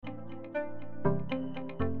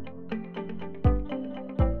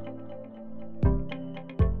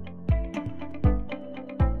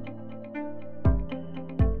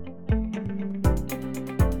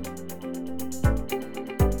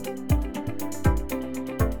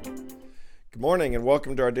Morning and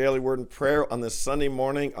welcome to our daily word and prayer on this Sunday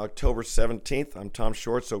morning, October 17th. I'm Tom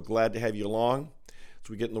Short, so glad to have you along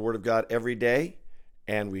as we get in the Word of God every day,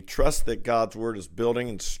 and we trust that God's Word is building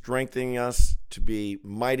and strengthening us to be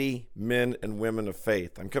mighty men and women of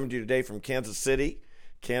faith. I'm coming to you today from Kansas City,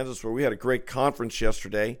 Kansas, where we had a great conference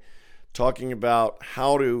yesterday talking about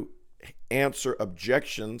how to answer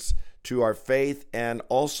objections to our faith and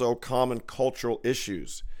also common cultural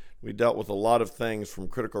issues. We dealt with a lot of things from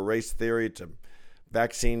critical race theory to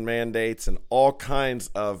vaccine mandates and all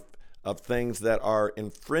kinds of things that are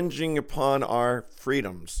infringing upon our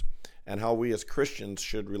freedoms and how we as Christians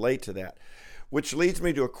should relate to that. Which leads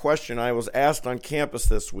me to a question I was asked on campus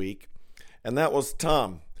this week, and that was,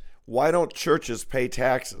 Tom, why don't churches pay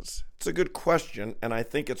taxes? It's a good question, and I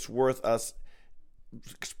think it's worth us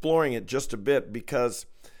exploring it just a bit because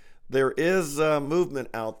there is a movement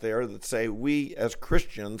out there that say we as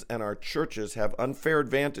Christians and our churches have unfair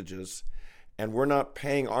advantages and we're not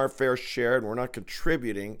paying our fair share and we're not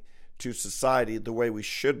contributing to society the way we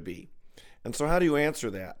should be. And so how do you answer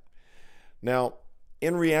that? Now,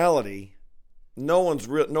 in reality,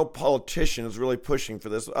 no politician is really pushing for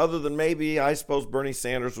this other than maybe, I suppose, Bernie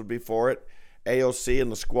Sanders would be for it. AOC and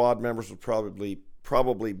the squad members would probably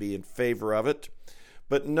be in favor of it.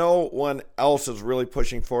 But no one else is really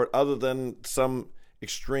pushing for it other than some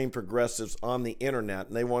extreme progressives on the internet.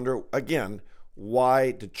 And they wonder, again,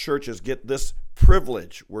 why do churches get this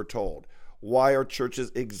privilege, we're told? Why are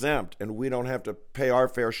churches exempt and we don't have to pay our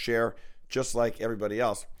fair share just like everybody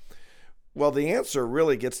else? Well, the answer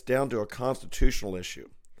really gets down to a constitutional issue.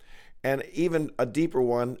 And even a deeper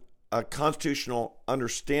one, a constitutional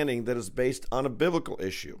understanding that is based on a biblical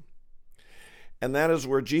issue. And that is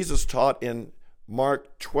where Jesus taught in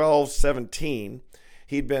Mark 12:17,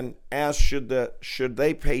 he'd been asked, should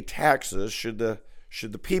they pay taxes? Should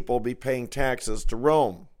the people be paying taxes to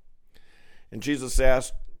Rome? And Jesus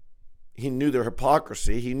asked, he knew their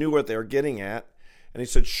hypocrisy, he knew what they were getting at, and he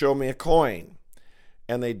said, show me a coin.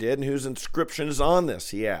 And they did, and whose inscription is on this,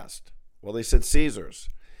 he asked. Well, they said Caesar's.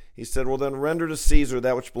 He said, well, then render to Caesar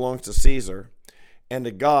that which belongs to Caesar, and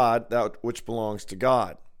to God that which belongs to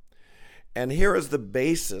God. And here is the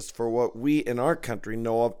basis for what we in our country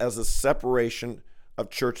know of as a separation of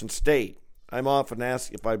church and state. I'm often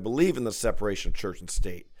asked if I believe in the separation of church and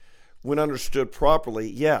state. When understood properly,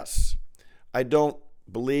 yes. I don't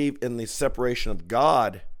believe in the separation of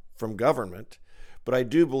God from government, but I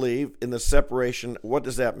do believe in the separation. What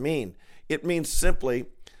does that mean? It means simply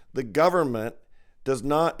the government is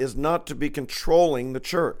not to be controlling the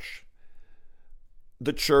church.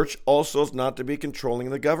 The church also is not to be controlling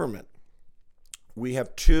the government. We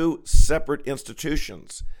have two separate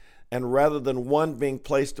institutions, and rather than one being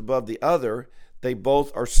placed above the other, they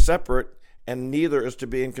both are separate, and neither is to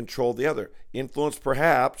be in control of the other. Influence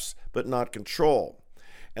perhaps, but not control.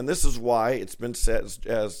 And this is why it's been said,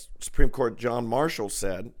 as Supreme Court Justice John Marshall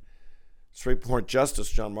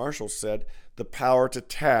said, the power to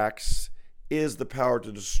tax is the power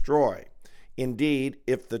to destroy. Indeed,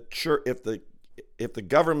 if the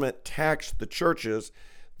government taxed the churches,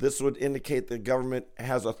 this would indicate the government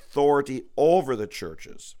has authority over the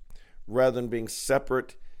churches rather than being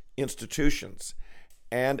separate institutions.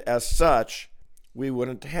 And as such, we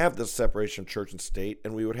wouldn't have this separation of church and state,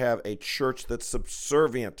 and we would have a church that's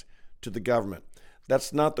subservient to the government.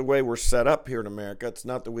 That's not the way we're set up here in America. It's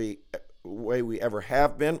not the way we ever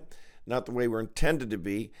have been, not the way we're intended to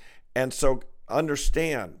be. And so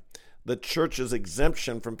understand the church's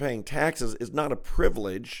exemption from paying taxes is not a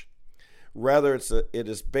privilege. Rather, it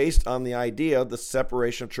is based on the idea of the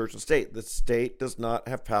separation of church and state. The state does not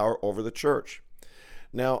have power over the church.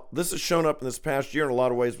 Now, this has shown up in this past year in a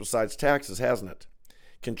lot of ways besides taxes, hasn't it?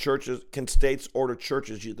 Can states order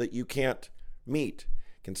churches that you can't meet?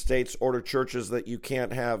 Can states order churches that you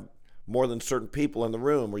can't have more than certain people in the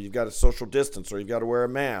room, or you've got a social distance, or you've got to wear a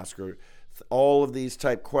mask, or all of these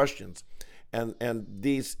type questions? And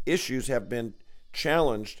these issues have been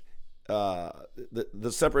challenged.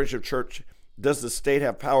 The separation of church, does the state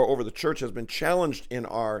have power over the church, has been challenged in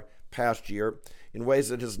our past year in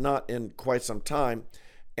ways it has not in quite some time.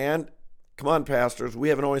 And come on, pastors, we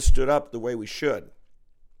haven't always stood up the way we should.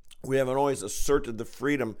 We haven't always asserted the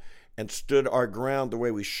freedom and stood our ground the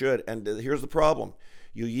way we should. And here's the problem.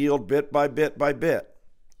 You yield bit by bit by bit,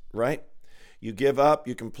 right? You give up,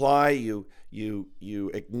 you comply, you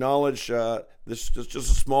acknowledge this is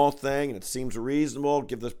just a small thing and it seems reasonable.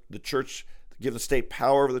 Give the state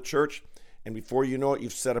power over the church, and before you know it,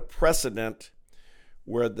 you've set a precedent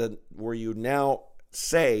where you now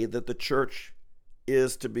say that the church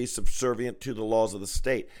is to be subservient to the laws of the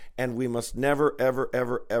state, and we must never, ever,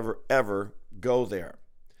 ever, ever, ever go there.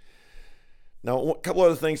 Now, a couple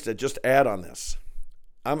other things to just add on this.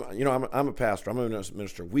 I'm a pastor. I'm a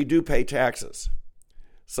minister. We do pay taxes.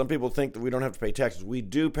 Some people think that we don't have to pay taxes. We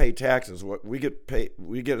do pay taxes. We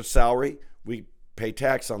get a salary. We pay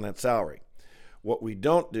tax on that salary. What we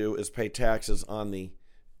don't do is pay taxes on the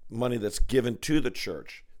money that's given to the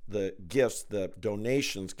church, the gifts, the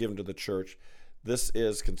donations given to the church. This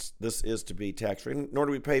is to be tax-free. Nor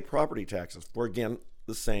do we pay property taxes for, again,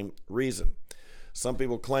 the same reason. Some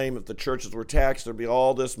people claim if the churches were taxed, there'd be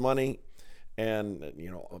all this money and,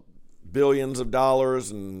 billions of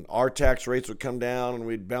dollars, and our tax rates would come down and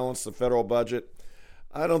we'd balance the federal budget.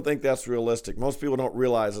 I don't think that's realistic. Most people don't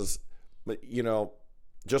realize this, but,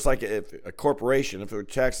 just like if a corporation, if it were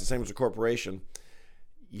taxed the same as a corporation,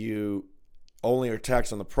 you only are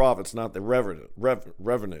taxed on the profits, not the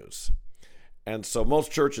revenues. And so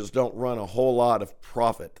most churches don't run a whole lot of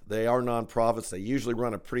profit. They are nonprofits. They usually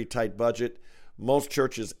run a pretty tight budget. Most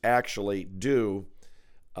churches actually do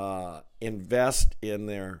invest in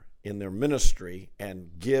their ministry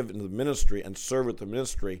and give in the ministry and serve with the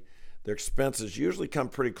ministry. Their expenses usually come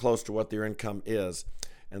pretty close to what their income is.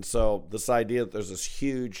 And so this idea that there's this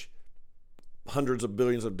huge hundreds of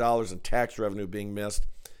billions of dollars in tax revenue being missed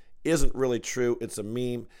isn't really true. It's a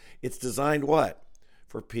meme. It's designed what?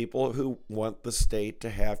 For people who want the state to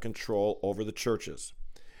have control over the churches.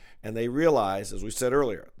 And they realize, as we said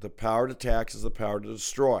earlier, the power to tax is the power to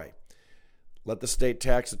destroy. Let the state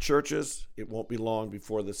tax the churches, it won't be long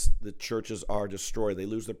before the churches are destroyed. They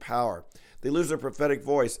lose their power. They lose their prophetic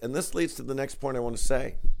voice. And this leads to the next point I want to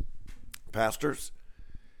say. Pastors,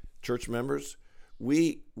 church members,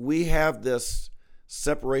 we have this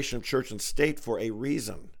separation of church and state for a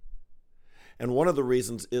reason. And one of the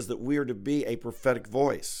reasons is that we are to be a prophetic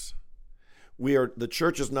voice. The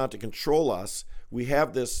church is not to control us. We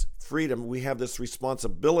have this freedom. We have this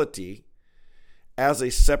responsibility as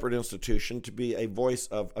a separate institution to be a voice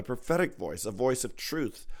of a prophetic voice, a voice of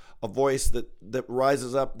truth, a voice that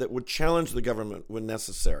rises up, that would challenge the government when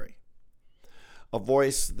necessary, a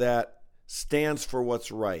voice that stands for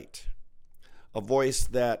what's right, a voice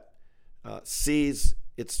that sees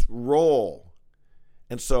its role.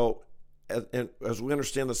 And so, as we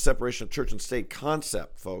understand the separation of church and state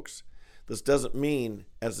concept, folks, this doesn't mean,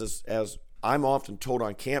 as I'm often told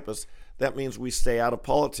on campus, that means we stay out of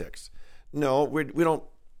politics. No, we don't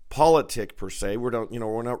politic per se. We're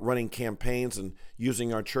not running campaigns and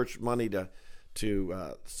using our church money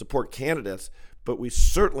to support candidates, but we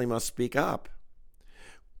certainly must speak up.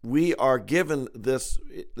 We are given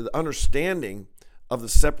the understanding of the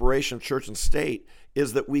separation of church and state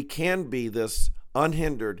is that we can be this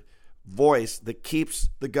unhindered voice that keeps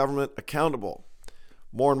the government accountable.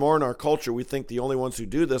 More and more in our culture, we think the only ones who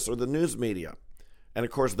do this are the news media. And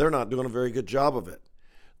of course, they're not doing a very good job of it.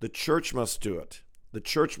 The church must do it. The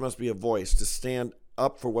church must be a voice to stand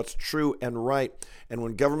up for what's true and right. And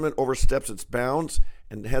when government oversteps its bounds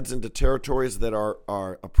and heads into territories that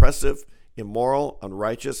are oppressive, immoral,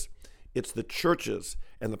 unrighteous, it's the churches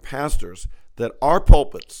and the pastors that our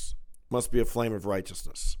pulpits must be a flame of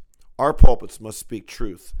righteousness. Our pulpits must speak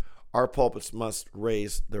truth. Our pulpits must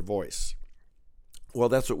raise their voice. Well,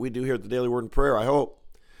 that's what we do here at the Daily Word and Prayer, I hope.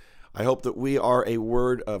 I hope that we are a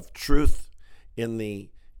word of truth in the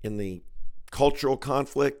cultural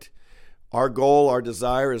conflict. Our goal, our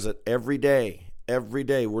desire is that every day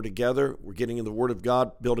we're together, we're getting in the Word of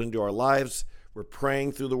God built into our lives, we're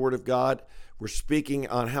praying through the Word of God, we're speaking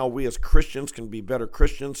on how we as Christians can be better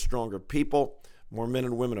Christians, stronger people, more men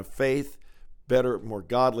and women of faith, better, more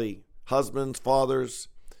godly husbands, fathers,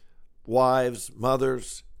 wives,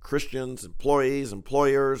 mothers, Christians, employees,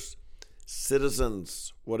 employers,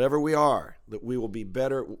 citizens, whatever we are, that we will be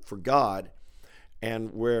better for God.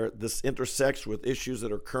 And where this intersects with issues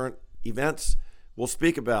that are current events, we'll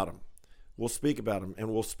speak about them. We'll speak about them, and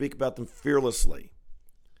we'll speak about them fearlessly.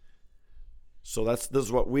 So this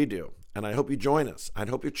is what we do. And I hope you join us. I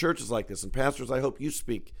hope your church is like this. And pastors, I hope you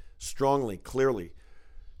speak strongly, clearly,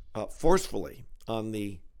 forcefully on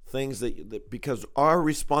the things that because our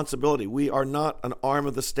responsibility, we are not an arm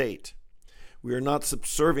of the state. We are not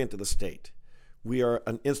subservient to the state. We are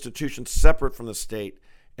an institution separate from the state,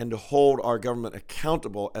 and to hold our government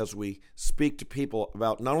accountable as we speak to people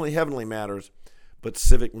about not only heavenly matters, but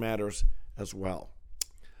civic matters as well.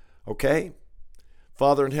 Okay?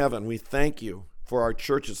 Father in heaven, we thank you for our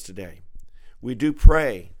churches today. We do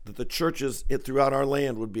pray that the churches throughout our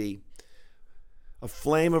land would be a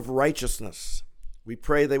flame of righteousness. We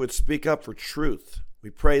pray they would speak up for truth. We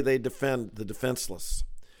pray they defend the defenseless.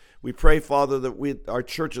 We pray, Father, that our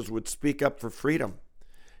churches would speak up for freedom.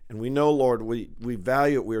 And we know, Lord, we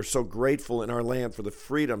value it. We are so grateful in our land for the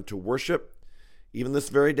freedom to worship even this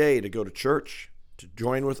very day, to go to church, to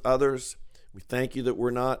join with others. We thank you that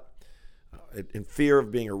we're not in fear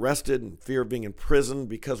of being arrested, in fear of being in prison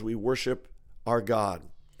because we worship our God.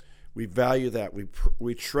 We value that.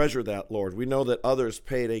 We treasure that, Lord. We know that others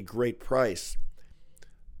paid a great price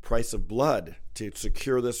of blood to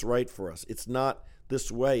secure this right for us. It's not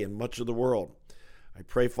this way in much of the world. I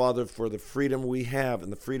pray, Father, for the freedom we have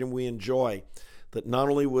and the freedom we enjoy, that not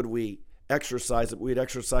only would we exercise it, but we'd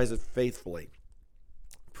exercise it faithfully.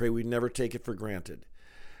 Pray we'd never take it for granted.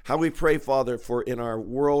 How we pray, Father, for in our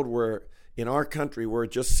world where, in our country where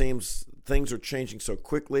it just seems things are changing so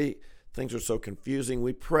quickly, things are so confusing,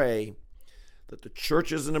 we pray that the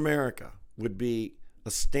churches in America would be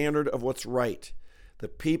a standard of what's right,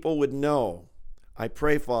 that people would know. I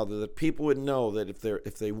pray, Father, that people would know that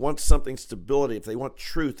if they want something stability, if they want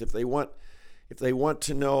truth, if they want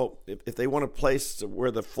to know, if they want a place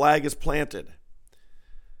where the flag is planted,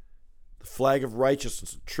 the flag of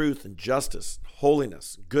righteousness, and truth, and justice,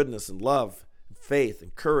 holiness, goodness, and love, and faith,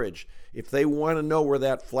 and courage, if they want to know where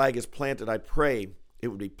that flag is planted, I pray it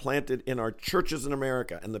would be planted in our churches in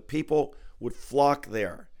America, and the people would flock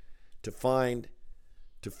there to find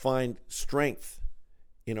strength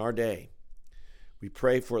in our day. We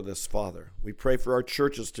pray for this, Father. We pray for our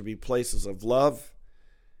churches to be places of love,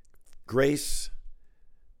 grace.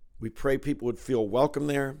 We pray people would feel welcome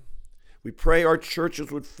there. We pray our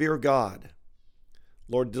churches would fear God.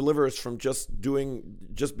 Lord, deliver us from just being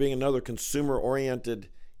another consumer-oriented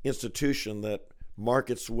institution that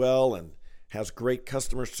markets well and has great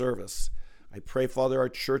customer service. I pray, Father, our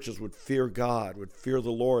churches would fear God, would fear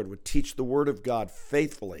the Lord, would teach the Word of God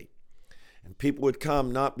faithfully. And people would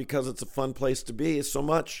come not because it's a fun place to be so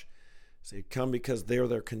much. They'd come because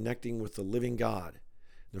they're connecting with the living God.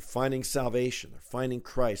 They're finding salvation. They're finding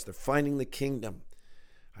Christ. They're finding the kingdom.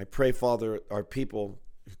 I pray, Father, our people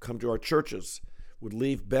who come to our churches would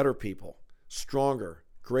leave better people, stronger,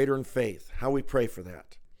 greater in faith. How we pray for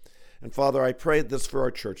that. And Father, I pray this for our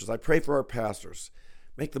churches. I pray for our pastors.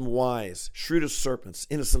 Make them wise, shrewd as serpents,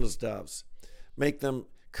 innocent as doves. Make them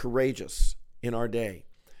courageous in our day.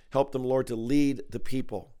 Help them, Lord, to lead the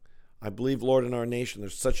people. I believe, Lord, in our nation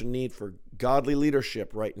there's such a need for godly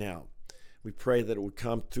leadership right now. We pray that it would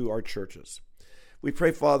come through our churches. We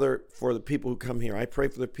pray, Father, for the people who come here. I pray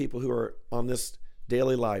for the people who are on this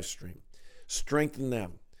daily live stream. Strengthen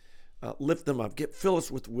them. Lift them up. Fill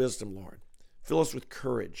us with wisdom, Lord. Fill us with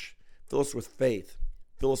courage. Fill us with faith.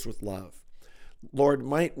 Fill us with love. Lord,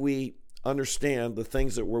 might we understand the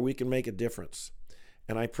things where we can make a difference.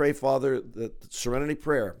 And I pray, Father, that serenity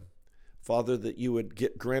prayer, Father, that you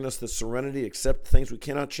would grant us the serenity to accept things we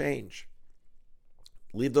cannot change.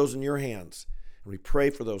 Leave those in your hands, and we pray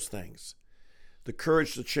for those things. The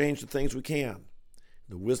courage to change the things we can,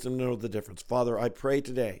 the wisdom to know the difference. Father, I pray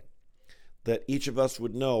today that each of us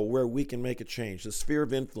would know where we can make a change, the sphere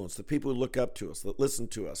of influence, the people who look up to us, that listen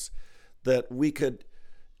to us, that we could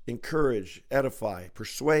encourage, edify,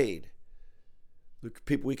 persuade, the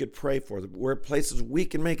people we could pray for, where places we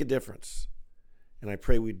can make a difference. And I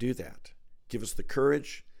pray we do that. Give us the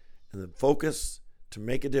courage and the focus to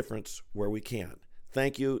make a difference where we can.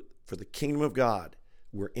 Thank you for the kingdom of God.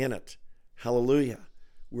 We're in it. Hallelujah.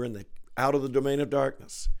 We're out of the domain of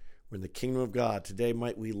darkness. We're in the kingdom of God. Today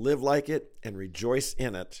might we live like it and rejoice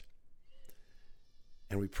in it.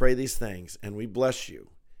 And we pray these things and we bless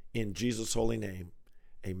you in Jesus' holy name.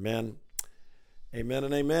 Amen. Amen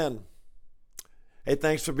and amen. Hey,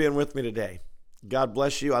 thanks for being with me today. God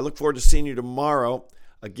bless you. I look forward to seeing you tomorrow.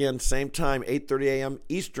 Again, same time, 8:30 a.m.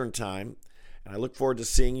 Eastern Time. And I look forward to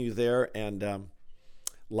seeing you there and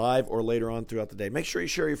live or later on throughout the day. Make sure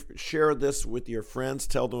you share this with your friends.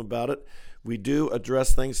 Tell them about it. We do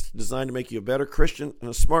address things designed to make you a better Christian and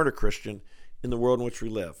a smarter Christian in the world in which we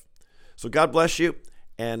live. So God bless you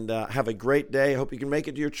and have a great day. I hope you can make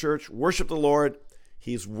it to your church. Worship the Lord.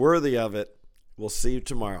 He's worthy of it. We'll see you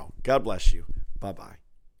tomorrow. God bless you. Bye-bye.